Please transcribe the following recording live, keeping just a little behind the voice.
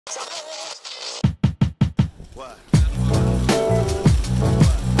What?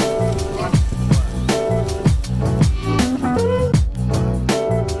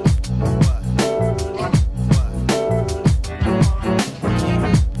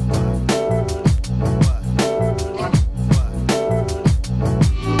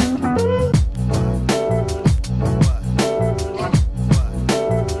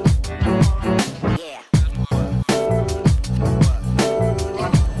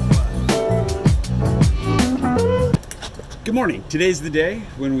 Good morning. Today's the day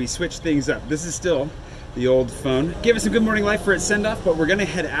when we switch things up. This is still the old phone. Give us a good morning life for its send-off, but we're gonna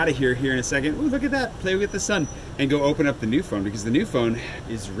head out of here in a second. Ooh, look at that, play with the sun, and go open up the new phone because the new phone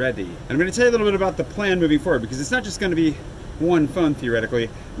is ready. And I'm gonna tell you a little bit about the plan moving forward because it's not just gonna be one phone theoretically.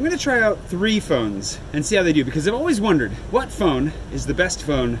 I'm gonna try out 3 phones and see how they do because I've always wondered what phone is the best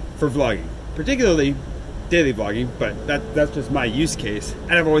phone for vlogging, particularly daily vlogging, but that's just my use case.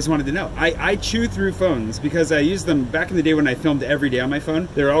 And I've always wanted to know. I chew through phones because I used them back in the day when I filmed every day on my phone.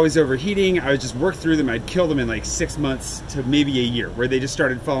 They were always overheating. I would just work through them. I'd kill them in like 6 months to maybe a year where they just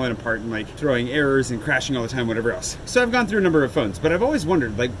started falling apart and like throwing errors and crashing all the time, whatever else. So I've gone through a number of phones, but I've always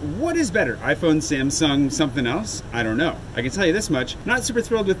wondered like what is better? iPhone, Samsung, something else? I don't know. I can tell you this much. Not super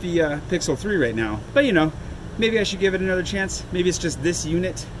thrilled with the Pixel 3 right now, but you know, maybe I should give it another chance. Maybe it's just this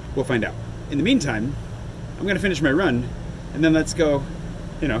unit. We'll find out. In the meantime, I'm gonna finish my run, and then let's go,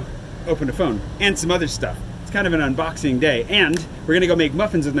 you know, open a phone and some other stuff. It's kind of an unboxing day, and we're gonna go make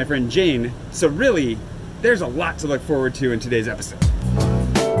muffins with my friend Jane. So really, there's a lot to look forward to in today's episode.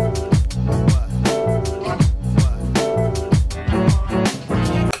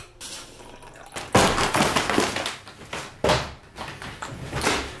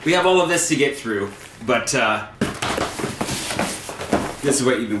 We have all of this to get through, but this is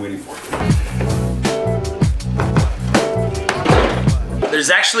what you've been waiting for. There's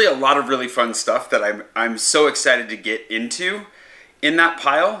actually a lot of really fun stuff that I'm so excited to get into in that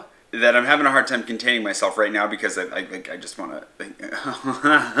pile that I'm having a hard time containing myself right now because I just want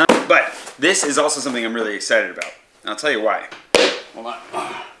to. But this is also something I'm really excited about. I'll tell you why. Hold on.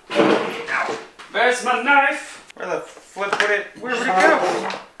 Ow. Where's my knife? Where the flip would it? Where would it go?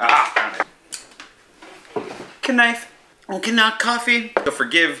 Ah, found it. Knife. Okay, not coffee. So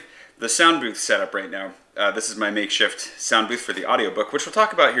forgive the sound booth setup right now. This is my makeshift sound booth for the audiobook, which we'll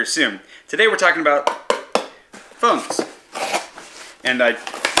talk about here soon. Today we're talking about phones. And I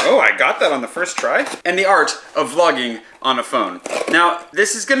got that on the first try. And the art of vlogging on a phone. Now,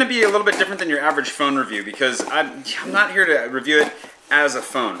 this is gonna be a little bit different than your average phone review because I'm not here to review it as a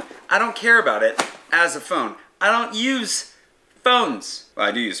phone. I don't care about it as a phone. I don't use phones. Well,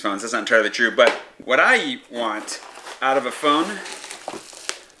 I do use phones, that's not entirely true, but what I want out of a phone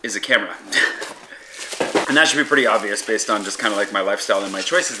is a camera. And that should be pretty obvious based on just kind of like my lifestyle and my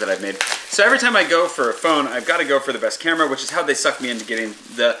choices that I've made. So every time I go for a phone, I've got to go for the best camera, which is how they suck me into getting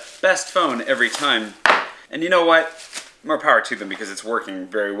the best phone every time. And you know what? More power to them because it's working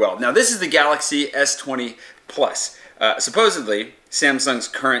very well. Now this is the Galaxy S20 Plus. Supposedly Samsung's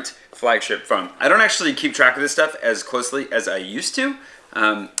current flagship phone. I don't actually keep track of this stuff as closely as I used to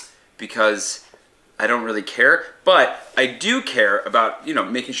because I don't really care, but I do care about, you know,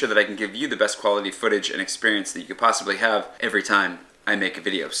 making sure that I can give you the best quality footage and experience that you could possibly have every time I make a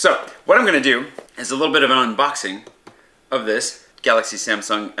video. So what I'm gonna do is a little bit of an unboxing of this Galaxy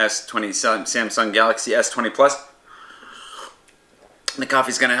Samsung S20, Samsung Galaxy S20 Plus. The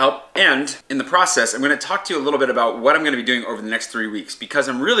coffee's gonna help, and in the process, I'm gonna talk to you a little bit about what I'm gonna be doing over the next 3 weeks because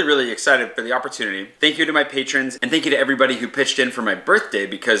I'm really, really excited for the opportunity. Thank you to my patrons, and thank you to everybody who pitched in for my birthday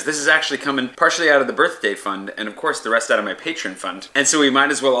because this is actually coming partially out of the birthday fund, and of course the rest out of my patron fund. And so we might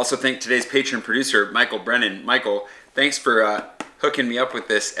as well also thank today's patron producer, Michael Brennan. Michael, thanks for hooking me up with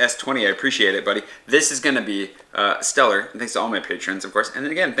this S20. I appreciate it, buddy. This is gonna be stellar, and thanks to all my patrons, of course. And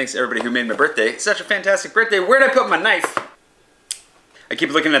then again, thanks to everybody who made my birthday such a fantastic birthday. Where'd I put my knife? I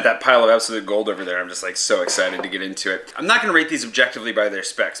keep looking at that pile of absolute gold over there. I'm just like so excited to get into it. I'm not gonna rate these objectively by their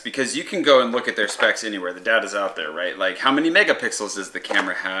specs because you can go and look at their specs anywhere. The data's out there, right? Like how many megapixels does the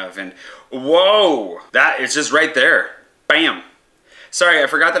camera have? And whoa, that is just right there. Bam. Sorry, I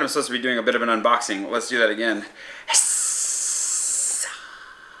forgot that I'm supposed to be doing a bit of an unboxing. Let's do that again.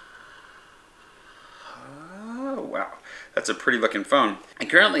 Oh, wow. That's a pretty looking phone. I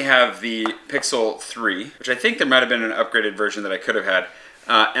currently have the Pixel 3, which I think there might have been an upgraded version that I could have had,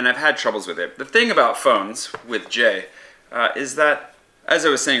 and I've had troubles with it. The thing about phones with Jay is that, as I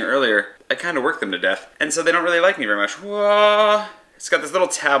was saying earlier, I kind of work them to death, and so they don't really like me very much. Whoa. It's got this little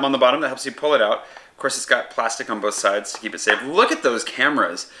tab on the bottom that helps you pull it out. Of course, it's got plastic on both sides to keep it safe. Look at those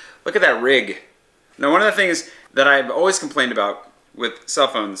cameras. Look at that rig. Now, one of the things that I've always complained about with cell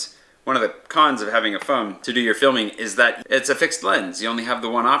phones, one of the cons of having a phone to do your filming is that it's a fixed lens. You only have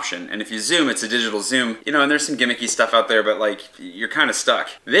the one option. And if you zoom, it's a digital zoom. You know, and there's some gimmicky stuff out there, but like, you're kind of stuck.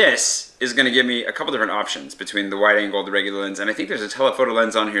 This is gonna give me a couple different options between the wide angle, the regular lens, and I think there's a telephoto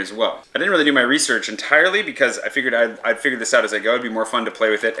lens on here as well. I didn't really do my research entirely because I figured I'd figure this out as I go. It'd be more fun to play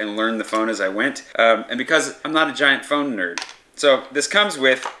with it and learn the phone as I went. And because I'm not a giant phone nerd. So this comes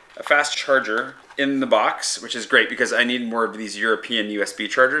with a fast charger in the box, which is great because I need more of these European USB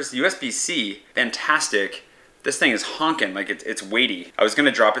chargers. The USB-C, fantastic. This thing is honking, like it's weighty. I was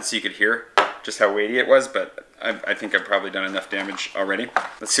gonna drop it so you could hear just how weighty it was, but I think I've probably done enough damage already.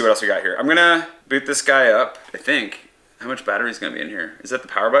 Let's see what else we got here. I'm gonna boot this guy up, I think. How much battery is gonna be in here? Is that the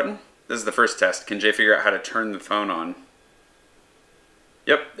power button? This is the first test. Can Jay figure out how to turn the phone on?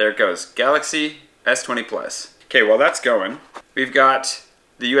 Yep, there it goes. Galaxy S20 Plus. Okay, while that's going, we've got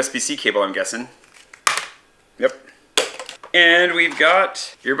the USB-C cable, I'm guessing. Yep. And we've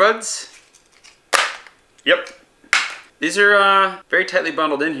got earbuds. Yep. These are very tightly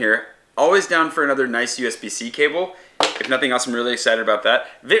bundled in here. Always down for another nice USB-C cable. If nothing else, I'm really excited about that.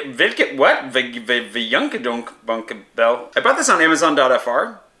 What? Bell. I bought this on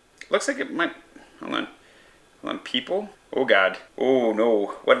Amazon.fr. Looks like it might... Hold on. Hold on, people. Oh, God. Oh,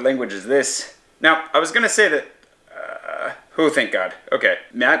 no. What language is this? Now, I was going to say that... oh, thank God. Okay.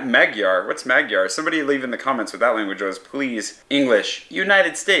 Magyar. What's Magyar? Somebody leave in the comments what that language was, please. English.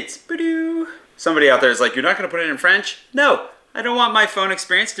 United States. Boo-doo. Somebody out there is like, you're not going to put it in French? No. I don't want my phone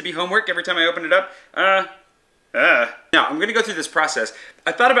experience to be homework every time I open it up. Now, I'm going to go through this process.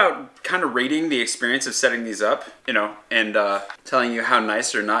 I thought about kind of rating the experience of setting these up, you know, and telling you how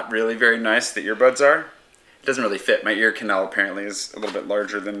nice or not really very nice the earbuds are. It doesn't really fit. My ear canal apparently is a little bit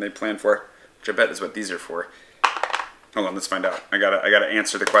larger than they planned for, which I bet is what these are for. Hold on, let's find out. I gotta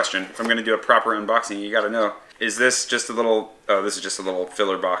answer the question. If I'm gonna do a proper unboxing, you gotta know. Is this just a little, oh, this is just a little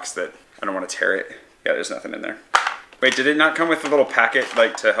filler box that I don't want to tear it. Yeah, there's nothing in there. Wait, did it not come with a little packet,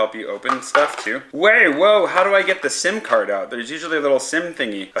 like, to help you open stuff, too? Wait, whoa, how do I get the SIM card out? There's usually a little SIM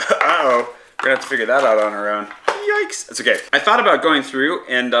thingy. Uh-oh, we're gonna have to figure that out on our own. Yikes. It's okay. I thought about going through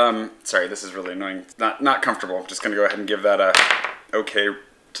and, sorry, this is really annoying. Not comfortable. I'm just gonna go ahead and give that a okay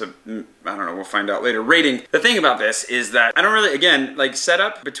to, I don't know, we'll find out later, rating. The thing about this is that I don't really, again, like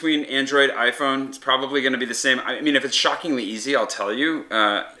setup between Android, iPhone, it's probably gonna be the same. I mean, if it's shockingly easy, I'll tell you.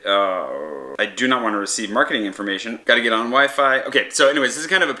 I do not want to receive marketing information. Gotta get on Wi-Fi. Okay, so anyways, this is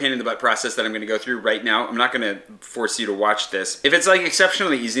kind of a pain in the butt process that I'm gonna go through right now. I'm not gonna force you to watch this. If it's like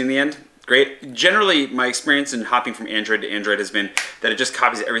exceptionally easy in the end, great. Generally, my experience in hopping from Android to Android has been that it just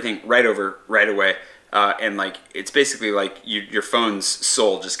copies everything right over, right away. And like, it's basically like your phone's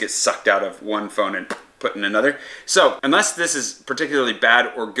soul just gets sucked out of one phone and put in another. So unless this is particularly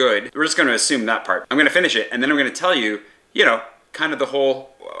bad or good, we're just gonna assume that part. I'm gonna finish it and then I'm gonna tell you, you know, kind of the whole,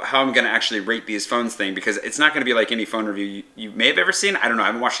 how I'm gonna actually rate these phones thing, because it's not gonna be like any phone review you may have ever seen. I don't know, I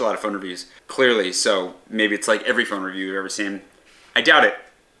haven't watched a lot of phone reviews, clearly, so maybe it's like every phone review you've ever seen. I doubt it,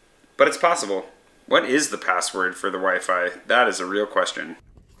 but it's possible. What is the password for the Wi-Fi? That is a real question.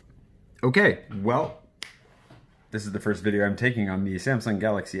 Okay, well, this is the first video I'm taking on the Samsung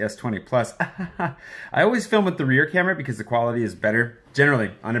Galaxy S20 Plus. I always film with the rear camera because the quality is better,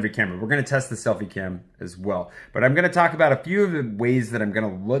 generally, on every camera. We're gonna test the selfie cam as well. But I'm gonna talk about a few of the ways that I'm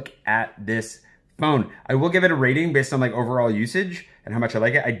gonna look at this phone. I will give it a rating based on like overall usage and how much I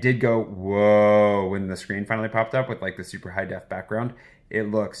like it. I did go, whoa, when the screen finally popped up with like the super high def background.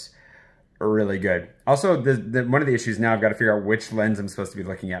 It looks really good. Also, one of the issues now, I've got to figure out which lens I'm supposed to be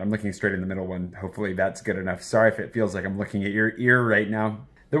looking at. I'm looking straight in the middle one. Hopefully that's good enough. Sorry if it feels like I'm looking at your ear right now.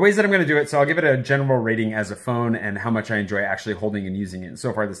 The ways that I'm going to do it, so I'll give it a general rating as a phone and how much I enjoy actually holding and using it. And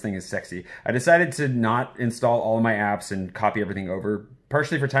so far, this thing is sexy. I decided to not install all of my apps and copy everything over,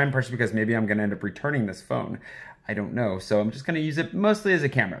 partially for time, partially because maybe I'm going to end up returning this phone. I don't know, so I'm just going to use it mostly as a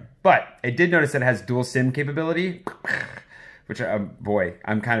camera. But I did notice that it has dual SIM capability, which, boy,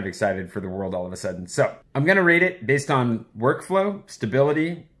 I'm kind of excited for the world all of a sudden. So I'm gonna rate it based on workflow,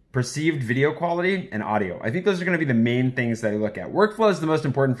 stability, perceived video quality, and audio. I think those are gonna be the main things that I look at. Workflow is the most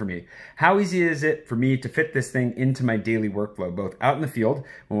important for me. How easy is it for me to fit this thing into my daily workflow, both out in the field,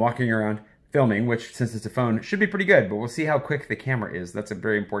 when walking around, filming, which since it's a phone, should be pretty good, but we'll see how quick the camera is. That's a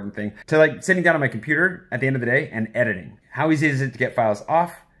very important thing. To like sitting down on my computer at the end of the day and editing. How easy is it to get files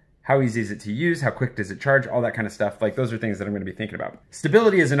off? How easy is it to use? How quick does it charge? All that kind of stuff. Like, those are things that I'm going to be thinking about.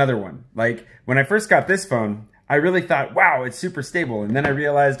 Stability is another one. Like, when I first got this phone, I really thought, wow, it's super stable. And then I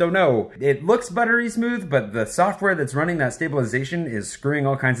realized, oh no, it looks buttery smooth, but the software that's running that stabilization is screwing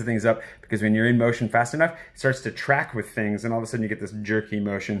all kinds of things up, because when you're in motion fast enough, it starts to track with things, and all of a sudden you get this jerky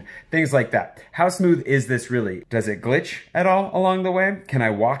motion, things like that. How smooth is this really? Does it glitch at all along the way? Can I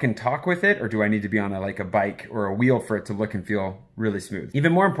walk and talk with it, or do I need to be on like a bike or a wheel for it to look and feel really smooth?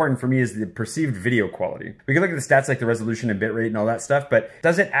 Even more important for me is the perceived video quality. We can look at the stats like the resolution and bitrate and all that stuff, but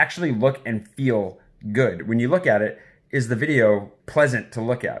does it actually look and feel good? When you look at it, is the video pleasant to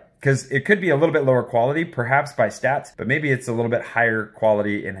look at? Because it could be a little bit lower quality, perhaps by stats, but maybe it's a little bit higher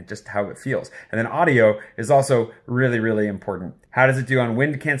quality in just how it feels. And then audio is also really, really important. How does it do on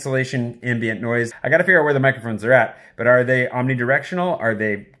wind cancellation, ambient noise? I gotta figure out where the microphones are at, but are they omnidirectional? Are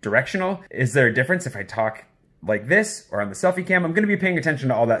they directional? Is there a difference if I talk like this or on the selfie cam? I'm gonna be paying attention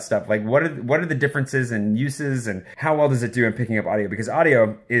to all that stuff. Like what are the differences and uses, and how well does it do in picking up audio? Because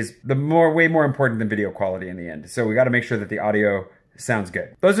audio is way more important than video quality in the end. So we gotta make sure that the audio sounds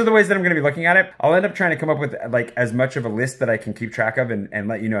good. Those are the ways that I'm gonna be looking at it. I'll end up trying to come up with like as much of a list that I can keep track of and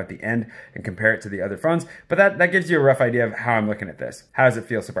let you know at the end and compare it to the other phones. But that gives you a rough idea of how I'm looking at this. How does it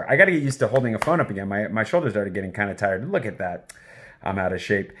feel so far? I gotta get used to holding a phone up again. My shoulders started getting kind of tired. Look at that. I'm out of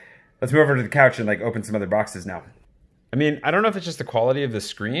shape. Let's move over to the couch and like open some other boxes now. I mean, I don't know if it's just the quality of the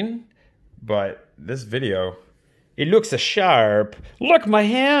screen, but this video, it looks sharp. Look, my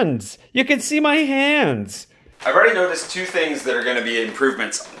hands. You can see my hands. I've already noticed two things that are going to be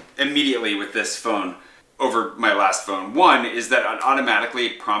improvements immediately with this phone over my last phone. One is that it automatically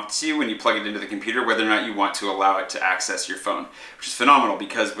prompts you when you plug it into the computer whether or not you want to allow it to access your phone, which is phenomenal,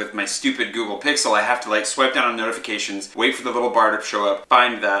 because with my stupid Google Pixel, I have to like swipe down on notifications, wait for the little bar to show up,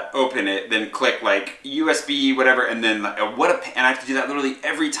 find that, open it, then click like USB, whatever, and then and I have to do that literally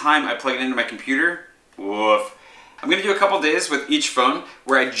every time I plug it into my computer. Woof. I'm gonna do a couple days with each phone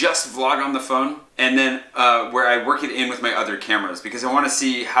where I just vlog on the phone, and then where I work it in with my other cameras, because I want to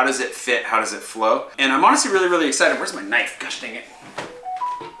see how does it fit, how does it flow. And I'm honestly really, really excited. Where's my knife? Gosh dang it.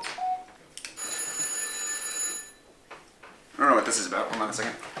 I don't know what this is about. Hold on a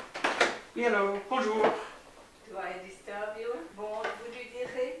second. Hello, bonjour. Do I disturb you? Bon, vous lui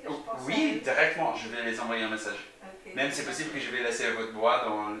direz que je pense Oui, directement, je vais les envoyer un message. Okay. Même c'est possible que je vais laisser votre voix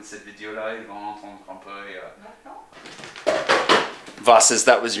dans cette vidéo-là, ils vont entendre un peu. Voss says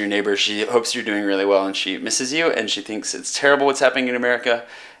that was your neighbor. She hopes you're doing really well, and she misses you, and she thinks it's terrible what's happening in America,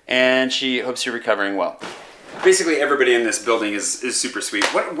 and she hopes you're recovering well. Basically, everybody in this building is super sweet.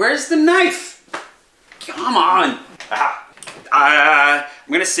 Where's the knife? Come on. I'm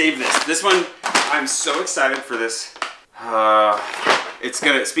gonna save this. This one, I'm so excited for this. It's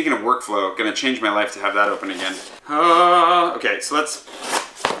gonna, speaking of workflow, gonna change my life to have that open again. Okay, so let's...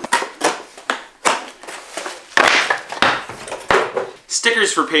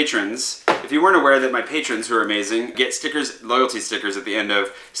 Stickers for patrons. If you weren't aware that my patrons, who are amazing, get stickers, loyalty stickers at the end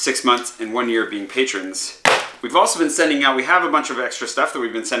of 6 months and 1 year of being patrons. We've also been sending out, we have a bunch of extra stuff that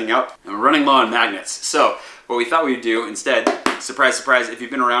we've been sending out, and we're running low on magnets. So what we thought we'd do instead, surprise, surprise, if you've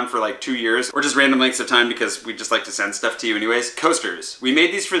been around for like 2 years, or just random lengths of time because we just like to send stuff to you anyways, coasters. We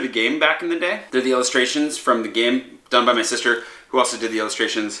made these for the game back in the day. They're the illustrations from the game done by my sister, who also did the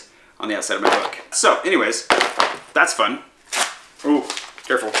illustrations on the outside of my book. So anyways, that's fun. Ooh,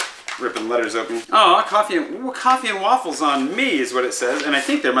 careful, ripping letters open. Oh, coffee and waffles on me is what it says, and I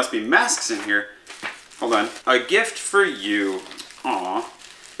think there must be masks in here. Hold on. A gift for you. Aw.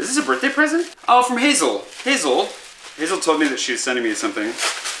 Is this a birthday present? Oh, from Hazel. Hazel told me that she was sending me something.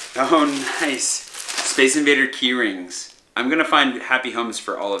 Oh, nice. Space Invader key rings. I'm gonna find happy homes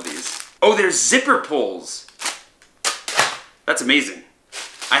for all of these. Oh, there's zipper pulls. That's amazing.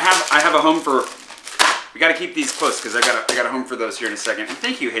 I have a home for... We gotta keep these close because I got a home for those here in a second. And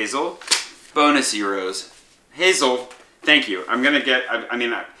thank you, Hazel. Bonus euros. Hazel, thank you. I'm gonna get,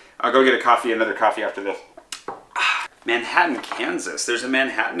 I'll go get a coffee, another coffee after this. Manhattan, Kansas. There's a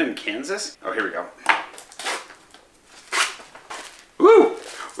Manhattan in Kansas? Oh, here we go. Ooh,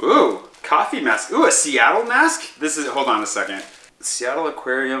 ooh, coffee mask. Ooh, a Seattle mask? This is, hold on a second. Seattle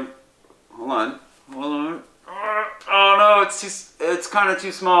Aquarium, hold on. Oh no, it's kind of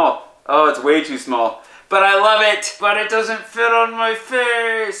too small. Oh, it's way too small. But I love it, but it doesn't fit on my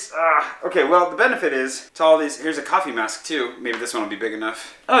face. Okay, well, the benefit is to all these, here's a coffee mask too. Maybe this one will be big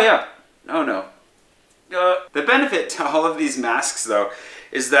enough. Oh yeah, oh no. The benefit to all of these masks though,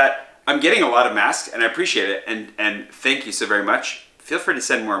 is that I'm getting a lot of masks and I appreciate it, and thank you so very much. Feel free to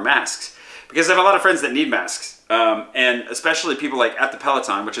send more masks. because I have a lot of friends that need masks. And especially people like at the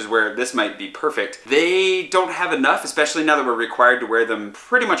Peloton, which is where this might be perfect, they don't have enough, especially now that we're required to wear them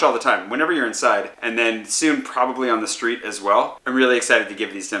pretty much all the time, whenever you're inside, and then soon probably on the street as well. I'm really excited to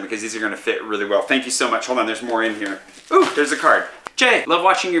give these to them because these are gonna fit really well. Thank you so much. Hold on, there's more in here. Ooh, there's a card. Jay, love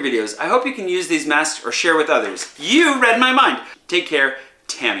watching your videos. I hope you can use these masks or share with others. You read my mind. Take care,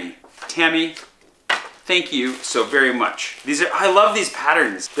 Tammy. Tammy, thank you so very much. These are, I love these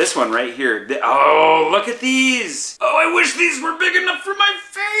patterns. This one right here. Oh, look at these. Oh, I wish these were big enough for my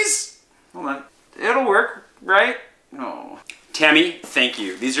face. Hold on. It'll work, right? Oh. Tammy, thank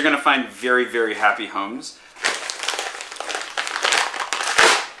you. These are gonna find very, very happy homes.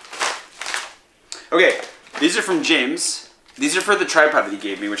 Okay, these are from James. These are for the tripod that he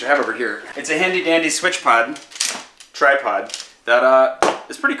gave me, which I have over here. It's a handy dandy switch pod, tripod, that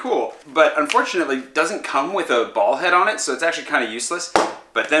is pretty cool, but unfortunately doesn't come with a ball head on it, so it's actually kind of useless.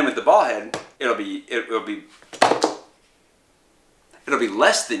 But then with the ball head, it'll be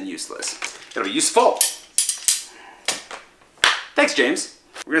less than useless. It'll be useful. Thanks, James.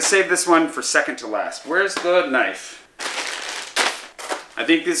 We're gonna save this one for second to last. Where's the knife? I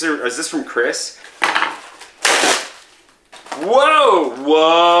think these are, is this from Chris? Whoa,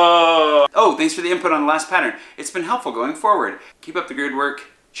 whoa. Oh, thanks for the input on the last pattern. It's been helpful going forward. Keep up the good work.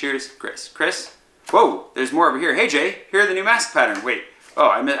 Cheers, Chris. Chris? Whoa, there's more over here. Hey, Jay, here are the new mask pattern. Wait, oh,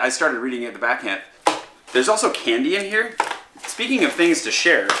 I started reading it at the backhand. There's also candy in here. Speaking of things to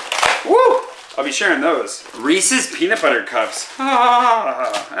share, woo, I'll be sharing those. Reese's peanut butter cups.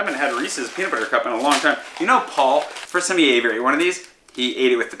 Ah, I haven't had Reese's peanut butter cup in a long time. You know, Paul, first time he ate one of these, he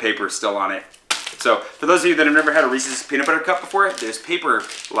ate it with the paper still on it. So, for those of you that have never had a Reese's peanut butter cup before, there's paper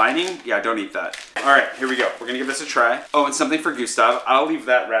lining. Yeah, don't eat that. All right, here we go. We're gonna give this a try. Oh, and something for Gustav. I'll leave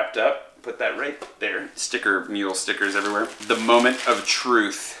that wrapped up. Put that right there. Sticker, mule stickers everywhere. The moment of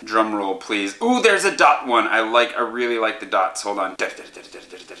truth. Drum roll, please. Ooh, there's a dot one. I really like the dots. Hold on.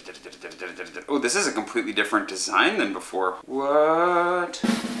 Oh, this is a completely different design than before. What?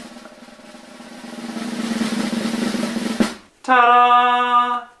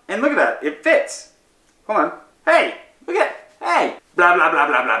 Ta-da! And look at that, it fits. Hold on. Hey, look at it. Hey. Blah, blah, blah,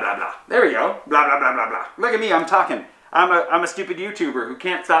 blah, blah, blah, blah. There we go. Blah, blah, blah, blah, blah. Look at me, I'm talking. I'm a stupid YouTuber who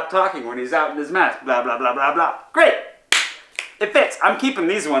can't stop talking when he's out in his mask. Blah, blah, blah, blah, blah. Great. It fits. I'm keeping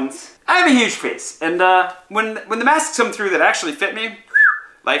these ones. I have a huge face. And when the masks come through that actually fit me,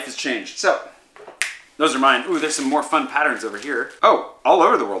 life has changed. So, those are mine. Ooh, there's some more fun patterns over here. Oh, all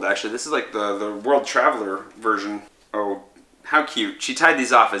over the world, actually. This is like the World Traveler version. Oh, how cute. She tied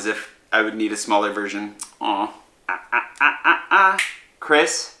these off as if I would need a smaller version. Aw.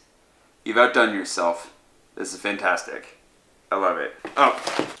 Chris, you've outdone yourself. This is fantastic. I love it. Oh.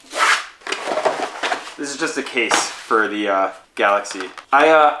 This is just a case for the Galaxy.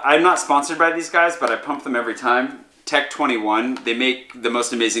 I'm not sponsored by these guys, but I pump them every time. Tech 21, they make the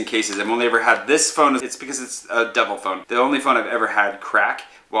most amazing cases. I've only ever had this phone, it's because it's a devil phone. The only phone I've ever had crack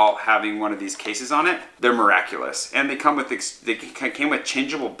while having one of these cases on it. They're miraculous. And they come with, came with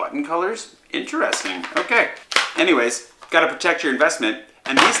changeable button colors. Interesting, okay. Anyways, gotta protect your investment.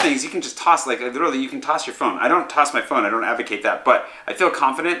 And these things you can just toss, like literally you can toss your phone. I don't toss my phone, I don't advocate that, but I feel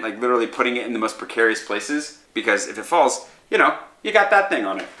confident like literally putting it in the most precarious places because if it falls, you know, you got that thing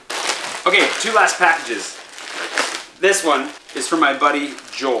on it. Okay, 2 last packages. This one is from my buddy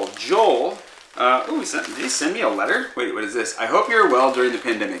Joel. Joel, did he send me a letter? Wait, what is this? I hope you're well during the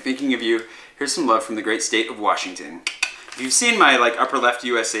pandemic. Thinking of you. Here's some love from the great state of Washington. If you've seen my like upper left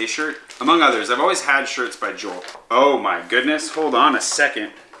USA shirt, among others, I've always had shirts by Joel. Oh my goodness, hold on a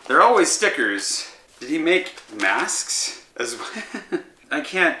second. They're always stickers. Did he make masks as well? I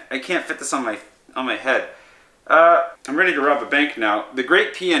can't fit this on my head. I'm ready to rob a bank now. The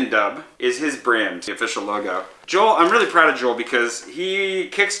Great PN Dub is his brand, the official logo. Joel, I'm really proud of Joel because he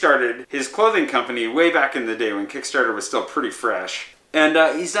kickstarted his clothing company way back in the day when Kickstarter was still pretty fresh. And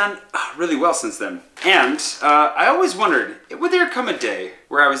he's done really well since then. And I always wondered, would there come a day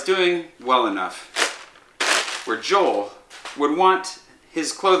where I was doing well enough where Joel would want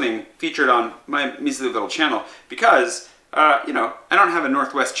his clothing featured on my measly little channel because, you know, I don't have a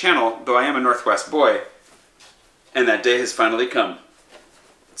Northwest channel, though I am a Northwest boy. And that day has finally come.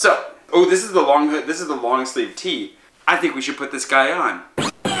 So, oh, this is the long sleeve tee. I think we should put this guy on.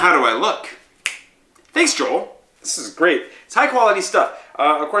 How do I look? Thanks, Joel. This is great. It's high quality stuff.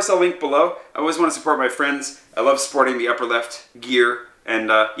 Of course, I'll link below. I always want to support my friends. I love sporting the upper left gear. And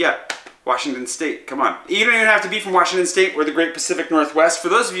yeah, Washington State, come on. You don't even have to be from Washington State or the Great Pacific Northwest. For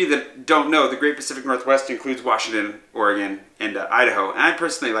those of you that don't know, the Great Pacific Northwest includes Washington, Oregon, and Idaho. And I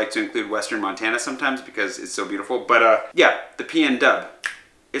personally like to include Western Montana sometimes because it's so beautiful. But yeah, the PN Dub.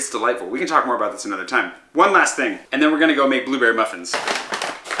 It's delightful. We can talk more about this another time. One last thing, and then we're gonna go make blueberry muffins.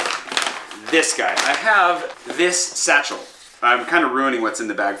 This guy. I have this satchel. I'm kind of ruining what's in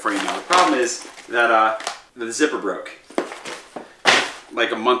the bag for you now. The problem is that the zipper broke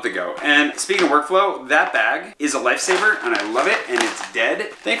like a month ago. And speaking of workflow, that bag is a lifesaver and I love it, and it's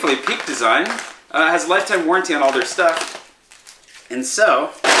dead. Thankfully, Peak Design has a lifetime warranty on all their stuff. And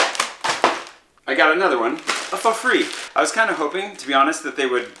so, I got another one for free. I was kind of hoping, to be honest, that they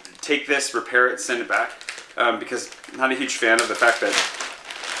would take this, repair it, send it back, because I'm not a huge fan of the fact that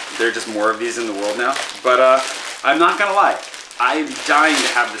there are just more of these in the world now. But I'm not gonna lie, I'm dying to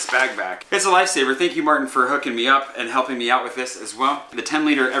have this bag back. It's a lifesaver. Thank you, Martin, for hooking me up and helping me out with this as well. The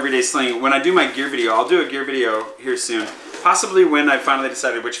 10-liter everyday sling. When I do my gear video, I'll do a gear video here soon. Possibly when I finally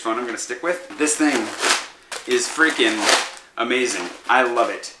decided which phone I'm gonna stick with. This thing is freaking amazing. I love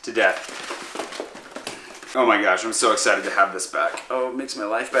it to death. Oh my gosh, I'm so excited to have this back. Oh, it makes my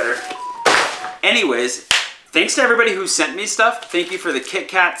life better. Anyways, thanks to everybody who sent me stuff. Thank you for the Kit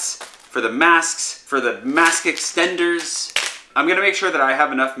Kats, for the masks, for the mask extenders. I'm gonna make sure that I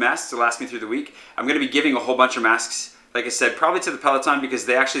have enough masks to last me through the week. I'm gonna be giving a whole bunch of masks, like I said, probably to the Peloton, because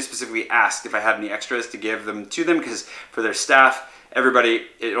they actually specifically asked if I had any extras to give them to them, because for their staff, everybody,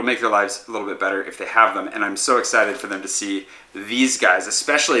 it'll make their lives a little bit better if they have them. And I'm so excited for them to see these guys,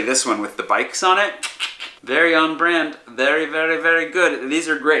 especially this one with the bikes on it. Very on brand, very, very, very good. These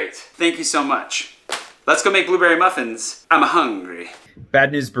are great. Thank you so much. Let's go make blueberry muffins. I'm hungry.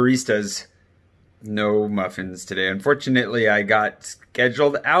 Bad news, baristas. No muffins today. Unfortunately, I got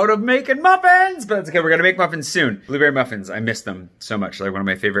scheduled out of making muffins, but that's okay. We're gonna make muffins soon. Blueberry muffins, I miss them so much. Like one of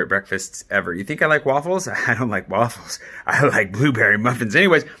my favorite breakfasts ever. You think I like waffles? I don't like waffles. I like blueberry muffins.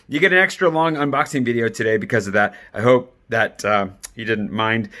 Anyways, you get an extra long unboxing video today because of that. I hope that you didn't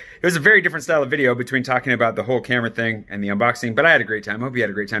mind. It was a very different style of video between talking about the whole camera thing and the unboxing, but I had a great time. Hope you had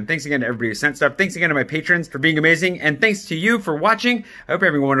a great time. Thanks again to everybody who sent stuff. Thanks again to my patrons for being amazing, and thanks to you for watching. I hope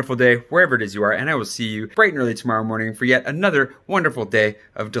you're having a wonderful day wherever it is you are, and I will see you bright and early tomorrow morning for yet another wonderful day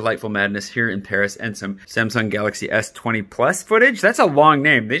of delightful madness here in Paris and some Samsung Galaxy S20 Plus footage. That's a long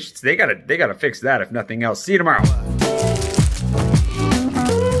name. They gotta fix that if nothing else. See you tomorrow.